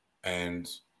there. And,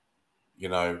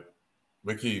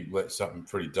 Ricky let something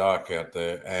pretty dark out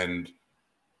there. And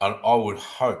I would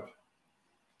hope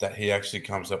that he actually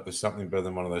comes up with something better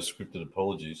than one of those scripted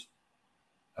apologies.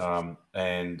 And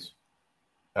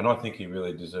I think he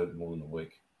really deserved more than a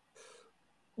week.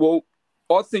 Well,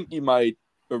 I think you made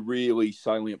a really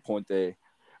salient point there.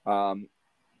 Not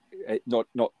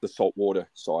the saltwater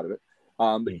side of it.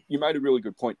 But you made a really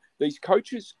good point. These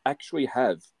coaches actually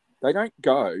they don't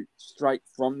go straight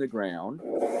from the ground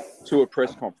to a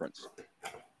press conference.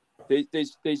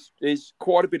 There's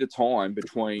quite a bit of time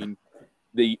between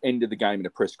the end of the game and a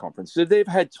press conference. So they've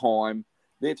had time.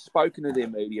 They've spoken to their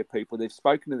media people. They've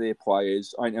spoken to their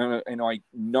players. I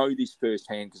know this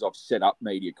firsthand because I've set up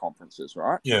media conferences,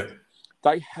 right? Yeah.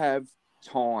 They have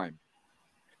time.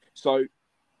 So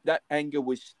that anger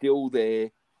was still there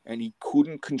and he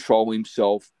couldn't control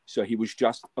himself. So he was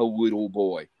just a little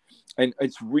boy. And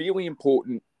it's really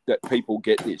important that people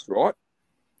get this, right?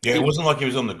 Yeah, it wasn't like he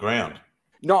was on the ground.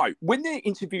 No, when they're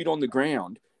interviewed on the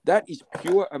ground, that is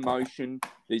pure emotion.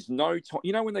 There's no time.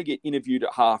 When they get interviewed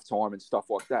at halftime and stuff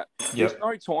like that, There's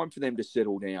no time for them to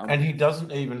settle down. And he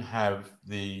doesn't even have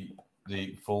the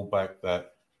fallback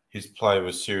that his player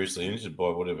was seriously injured by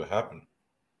whatever happened.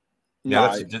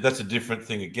 Now, that's a different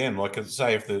thing again. Like,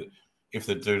 say if the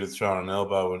dude had thrown an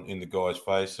elbow in the guy's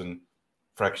face and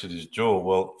fractured his jaw,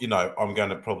 well, I'm going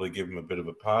to probably give him a bit of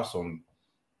a pass on,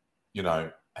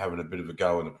 having a bit of a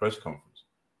go in the press conference.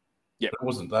 Yeah, it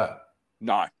wasn't that.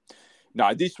 No,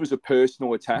 this was a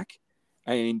personal attack,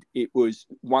 and it was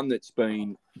one that's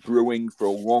been brewing for a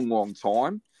long, long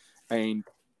time. And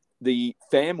the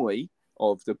family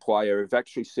of the player have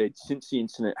actually said since the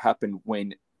incident happened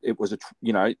when it was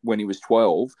when he was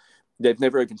 12, they've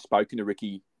never even spoken to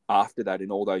Ricky after that in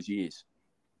all those years,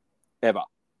 ever.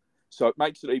 So it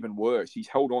makes it even worse. He's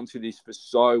held on to this for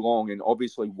so long and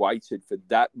obviously waited for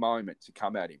that moment to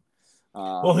come at him.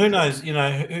 Well, who knows?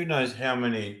 Who knows how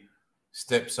many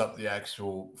steps up the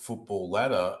actual football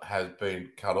ladder has been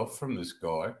cut off from this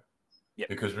guy? Yep.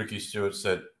 Because Ricky Stuart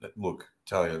said, "Look,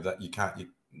 tell you that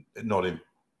not him."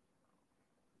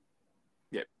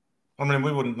 Yep. I mean,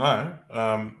 we wouldn't know.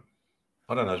 I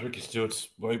don't know. Ricky Stuart's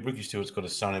got a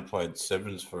son who played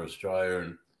sevens for Australia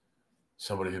and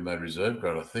somebody who made reserve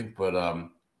grade, I think. But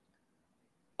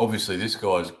obviously, this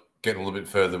guy's getting a little bit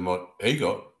further than what he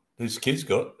got. His kids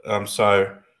got. I'm just going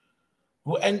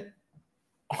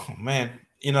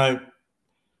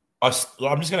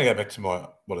to go back to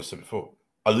what I said before.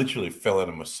 I literally fell out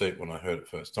of my seat when I heard it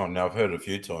first time. Now I've heard it a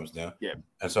few times now. Yeah.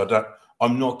 And so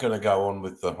I'm not going to go on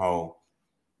with the whole,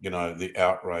 the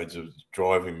outrage of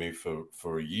driving me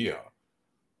for a year.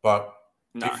 But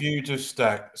if you just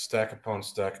stack upon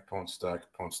stack upon stack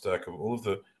upon stack of all of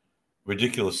the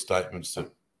ridiculous statements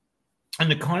and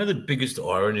the kind of the biggest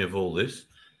irony of all this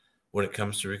when it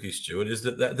comes to Ricky Stewart is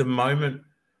that the moment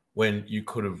when you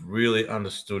could have really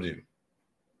understood him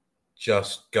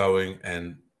just going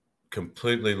and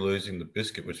completely losing the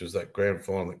biscuit, which was that grand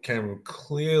final that Cameron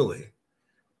clearly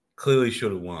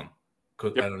should have won.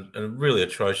 And really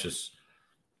atrocious,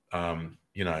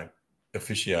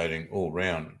 officiating all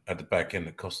round at the back end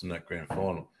that cost him that grand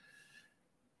final.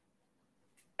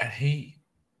 And he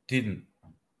didn't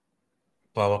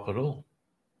blow up at all.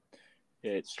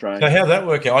 Yeah, it's strange. So how'd that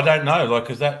work out? I don't know.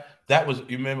 Because that was,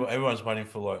 you remember, everyone's waiting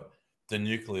for the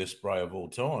nuclear spray of all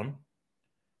time.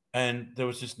 And there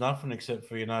was just nothing except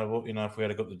for, if we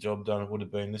had got the job done, it would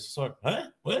have been this. It's like, huh?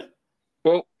 What?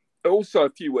 Well, also a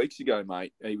few weeks ago,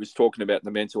 mate, he was talking about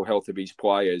the mental health of his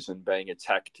players and being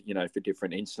attacked, for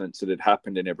different incidents that had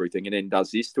happened and everything, and then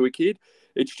does this to a kid.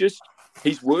 It's just,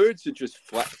 his words are just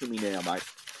flat to me now, mate.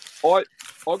 I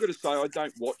got to say, I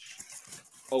don't watch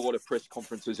a lot of press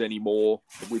conferences anymore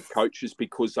with coaches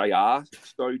because they are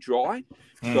so dry.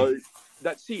 So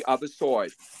that's the other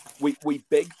side. We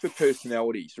beg for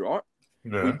personalities, right?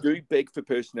 Yeah. We do beg for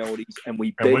personalities, and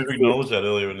we've acknowledged that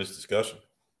earlier in this discussion.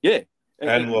 Yeah.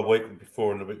 And a week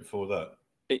before and a bit before that.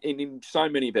 And in so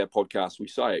many of our podcasts, we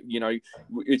say it.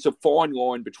 It's a fine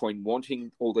line between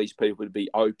wanting all these people to be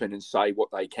open and say what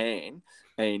they can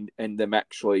and them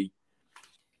actually,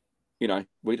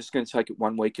 we're just going to take it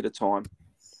 1 week at a time.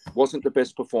 Wasn't the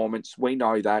best performance. We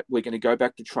know that. We're going to go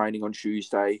back to training on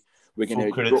Tuesday. We're going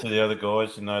to credit to the other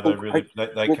guys.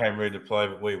 They came ready to play,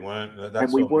 but we weren't.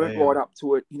 And we weren't right up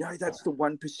to it. That's the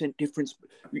 1% difference.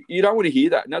 You don't want to hear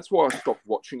that, and that's why I stopped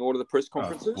watching all of the press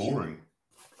conferences. Boring.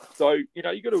 So you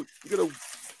got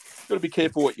to be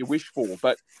careful what you wish for.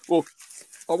 But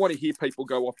I want to hear people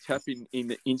go off tap in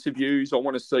the interviews. I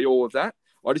want to see all of that.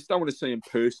 I just don't want to see them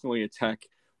personally attack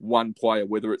one player,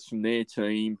 whether it's from their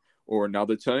team or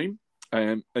another team.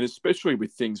 And especially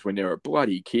with things when they're a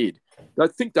bloody kid. I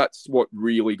think that's what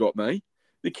really got me.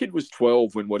 The kid was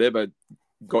 12 when whatever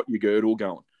got your girdle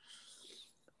going.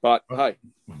 But, hey.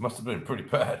 It must have been pretty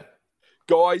bad.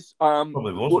 Guys,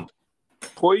 probably wasn't.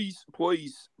 Please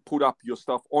put up your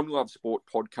stuff on Love Sport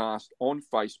Podcast, on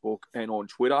Facebook and on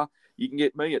Twitter. You can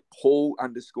get me at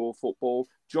Paul_football,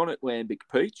 John at Lambic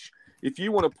Peach. If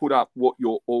you want to put up what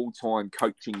your all-time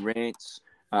coaching rants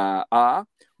are,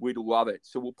 we'd love it.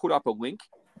 So we'll put up a link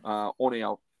on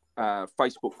our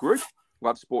Facebook group,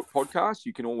 Love Sport Podcast.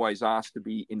 You can always ask to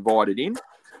be invited in.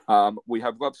 We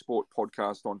have Love Sport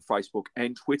Podcast on Facebook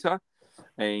and Twitter.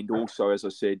 And also, as I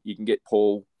said, you can get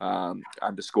Paul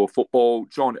 _football,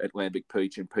 John at Lambic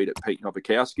Peach, and Pete at Pete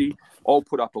Novakowski. I'll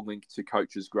put up a link to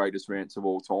Coach's greatest rants of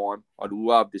all time. I'd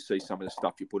love to see some of the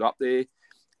stuff you put up there,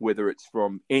 whether it's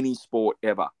from any sport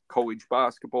ever. College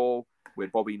basketball, where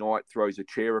Bobby Knight throws a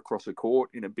chair across a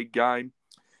court in a big game,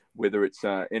 whether it's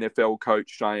an NFL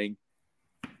coach saying,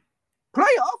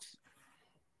 playoffs?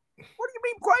 What do you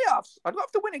mean playoffs? I'd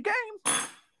love to win a game.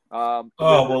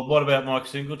 Well, what about Mike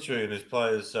Singletary and his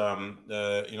players? I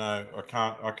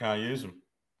can't use them.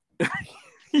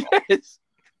 Yes.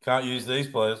 Can't use these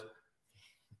players.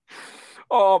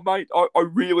 Oh, mate, I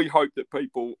really hope that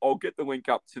I'll get the link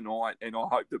up tonight, and I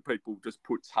hope that people just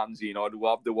put tons in. I'd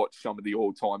love to watch some of the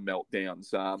all-time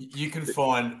meltdowns. You can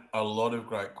find a lot of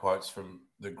great quotes from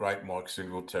the great Mike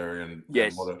Singletary, and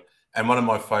one of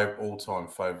my all-time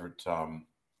favorite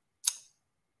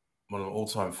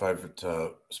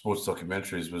sports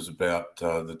documentaries was about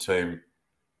the team,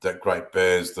 that great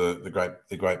Bears, the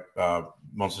great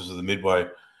Monsters of the Midway.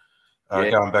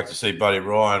 Going back to see Buddy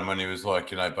Ryan when he was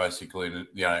basically in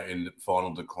the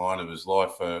final decline of his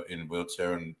life in a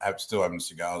wheelchair, and still having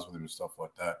cigars with him and stuff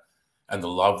like that, and the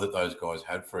love that those guys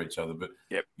had for each other. But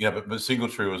but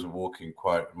Singletary was a walking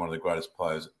quote, one of the greatest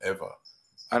players ever.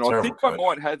 And I think I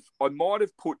might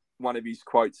have put one of his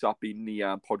quotes up in the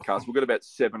podcast. We've got about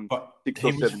 6 or 7 minutes.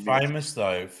 He was famous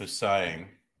though for saying,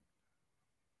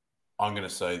 "I'm going to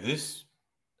say this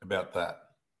about that."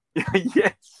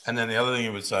 Yes. And then the other thing he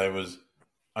would say was,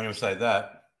 "I'm going to say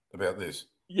that about this."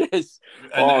 Yes.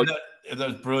 And that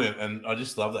was brilliant. And I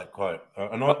just love that quote.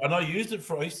 And I used it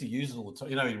I used to use it all the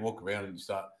time. You walk around and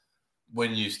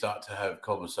when you start to have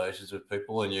conversations with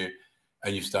people and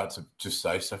you start to just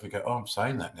say stuff, you go, "Oh, I'm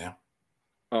saying that now."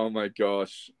 Oh my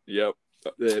gosh. Yep.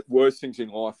 the worst things in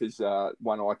life is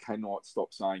one I cannot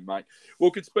stop saying, mate.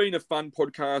 Look, it's been a fun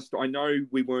podcast. I know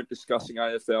we weren't discussing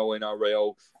AFL,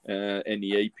 NRL, and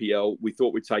the EPL. We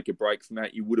thought we'd take a break from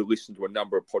that. You would have listened to a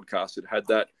number of podcasts that had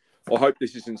that. I hope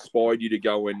this has inspired you to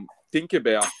go and think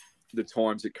about the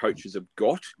times that coaches have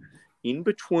got in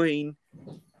between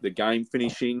the game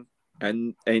finishing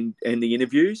and the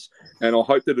interviews. And I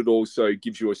hope that it also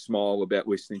gives you a smile about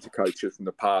listening to coaches from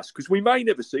the past, because we may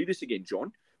never see this again,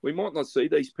 John. We might not see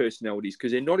these personalities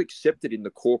because they're not accepted in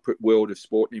the corporate world of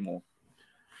sport anymore.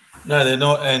 No, they're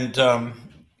not. And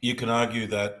you can argue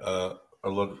that a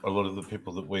lot of the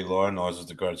people that we lionise as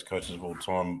the greatest coaches of all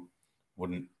time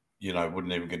wouldn't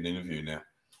even get an interview now.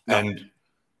 No. And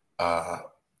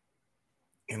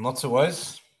in lots of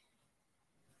ways,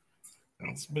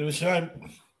 it's a bit of a shame.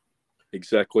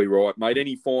 Exactly right, mate.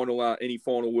 Any final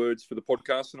words for the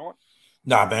podcast tonight?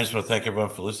 No, man, I just want to thank everyone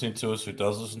for listening to us, who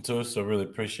does listen to us. I really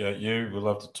appreciate you. We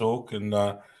love to talk, and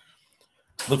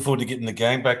look forward to getting the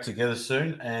gang back together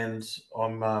soon. And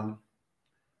I'm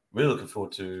really looking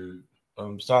forward to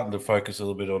starting to focus a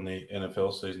little bit on the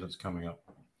NFL season that's coming up.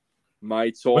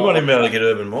 Mate, we might even be able to get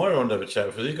Urban Meyer on to have a chat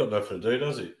with him. He's got nothing to do,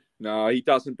 does he? No, he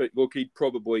doesn't. But look, he'd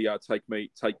probably take me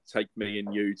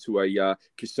and you to a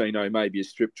casino, maybe a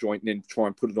strip joint, and then try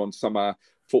and put it on some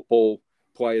football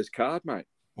player's card, mate.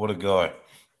 What a guy.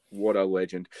 What a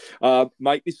legend.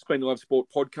 Mate, this has been the Love Sport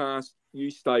Podcast.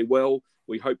 You stay well.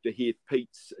 We hope to hear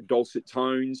Pete's dulcet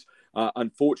tones.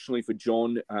 Unfortunately for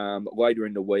John, later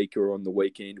in the week or on the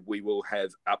weekend, we will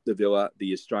have Up the Villa,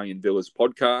 the Australian Villas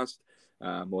podcast.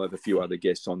 We'll have a few other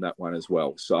guests on that one as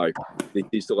well. So this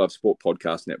is the Love Sport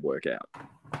Podcast Network out.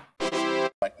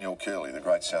 Neil Curley, the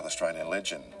great South Australian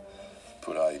legend,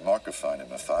 put a microphone in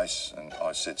my face, and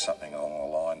I said something along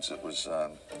the lines that was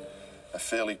a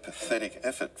fairly pathetic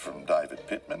effort from David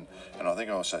Pittman, and I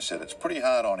think I also said it's pretty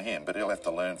hard on him, but he'll have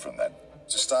to learn from that.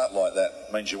 To start like that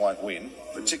means you won't win,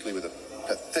 particularly with a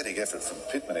pathetic effort from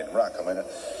Pittman in ruck. I mean,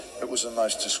 it was the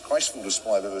most disgraceful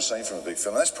display I've ever seen from a big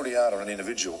fella. That's pretty hard on an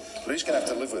individual, but he's going to have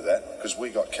to live with that because we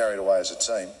got carried away as a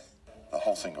team. The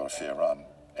whole thing got a fair run,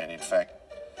 and in fact,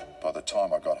 by the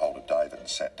time I got hold of David and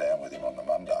sat down with him on the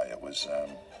Monday, it was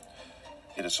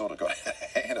it had sort of got out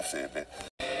of hand a fair bit.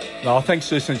 No, thanks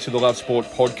for listening to the Love Sport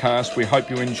Podcast. We hope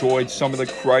you enjoyed some of the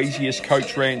craziest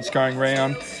coach rants going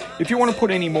around. If you want to put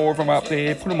any more of them up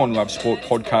there, put them on Love Sport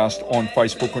Podcast on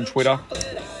Facebook and Twitter.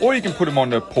 Or you can put them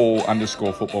on the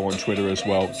Paul_football on Twitter as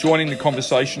well. Join in the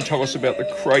conversation. Tell us about the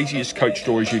craziest coach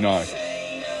stories you know.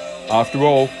 After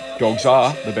all, dogs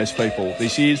are the best people.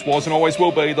 This is, was and always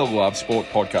will be the Love Sport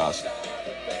Podcast.